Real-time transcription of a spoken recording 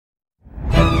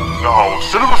Now,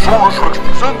 Cinemasaurus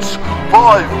presents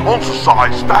 5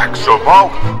 monster-sized facts about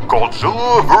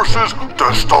Godzilla vs.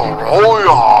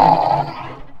 Destoroyah.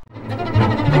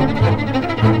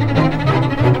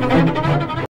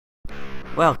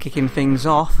 Well, kicking things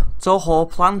off, Toho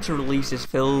planned to release this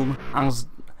film as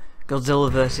Godzilla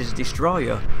vs.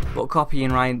 Destoroyah, but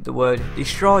copying right the word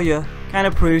Destroyer kind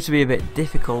of proved to be a bit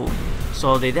difficult,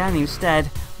 so they then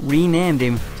instead renamed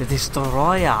him to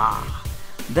Destoroyah.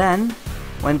 Then,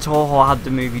 when Toho had the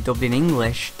movie dubbed in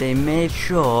English, they made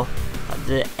sure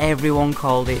that everyone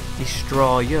called it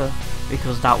Destroyer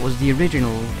because that was the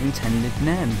original intended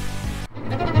name.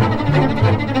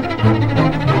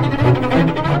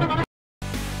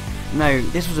 Now,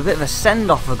 this was a bit of a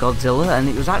send-off for Godzilla, and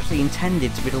it was actually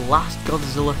intended to be the last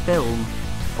Godzilla film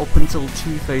up until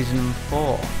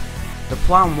 2004. The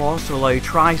plan was to allow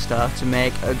TriStar to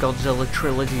make a Godzilla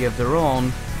trilogy of their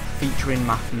own, featuring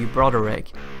Matthew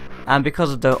Broderick. And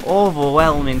because of the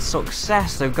overwhelming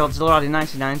success of Godzilla had in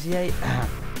 1998,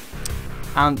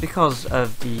 and because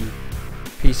of the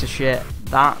piece of shit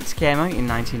that came out in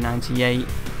 1998,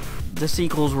 the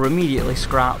sequels were immediately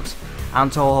scrapped,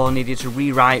 and Toho needed to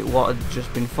rewrite what had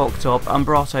just been fucked up and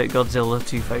brought out Godzilla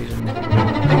 2000.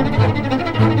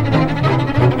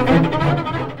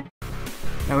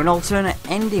 Now, an alternate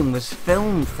ending was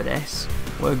filmed for this,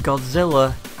 where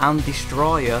Godzilla and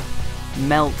Destroyer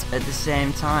melt at the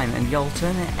same time, and the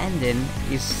alternate ending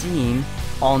is seen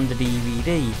on the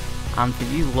DVD. And for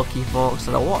you lucky folks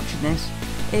that are watching this,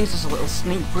 here's just a little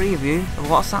sneak preview of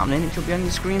what's happening. It should be on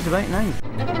your screens about now.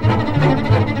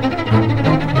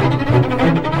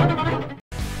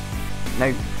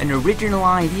 Now, an original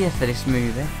idea for this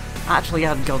movie actually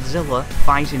had Godzilla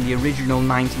fighting the original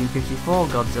 1954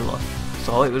 Godzilla,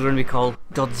 so it was going to be called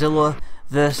Godzilla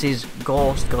vs.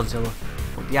 Ghost Godzilla,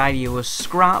 but the idea was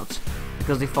scrapped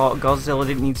because they thought Godzilla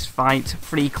didn't need to fight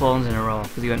 3 clones in a row,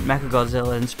 because he went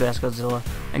Mechagodzilla and Space Godzilla,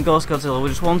 and Ghost Godzilla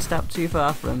was just one step too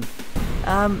far for him.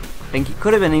 I think it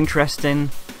could have been interesting,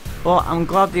 but I'm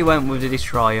glad they went with the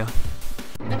Destroyer.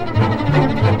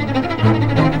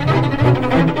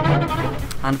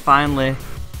 And finally,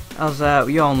 as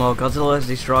we all know, Godzilla's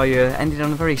Destroyer ended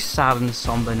on a very sad and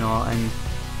somber note, and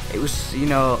it was, you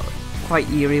know, quite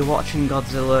eerie watching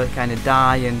Godzilla kind of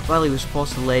die, and well, he was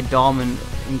supposed to lay dormant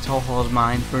in Toho's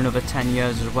mind for another 10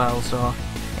 years as well, so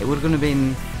it would have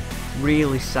been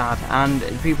really sad, and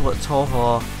people at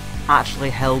Toho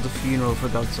actually held a funeral for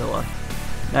Godzilla.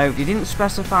 Now, they didn't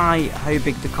specify how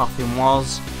big the coffin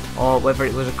was, or whether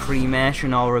it was a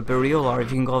cremation or a burial, or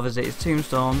if you can go visit his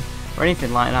tombstone, or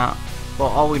anything like that, but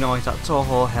all we know is that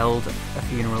Toho held a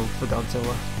funeral for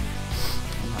Godzilla,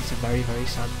 and that's a very, very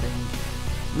sad thing.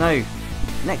 Now,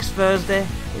 next Thursday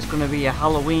it's going to be a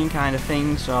Halloween kind of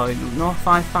thing, so no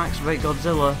 5 facts about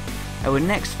Godzilla. Our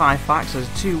next 5 facts is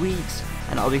 2 weeks,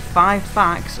 and it'll be 5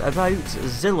 facts about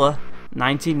Zilla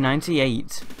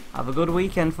 1998. Have a good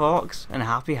weekend, folks, and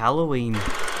happy Halloween.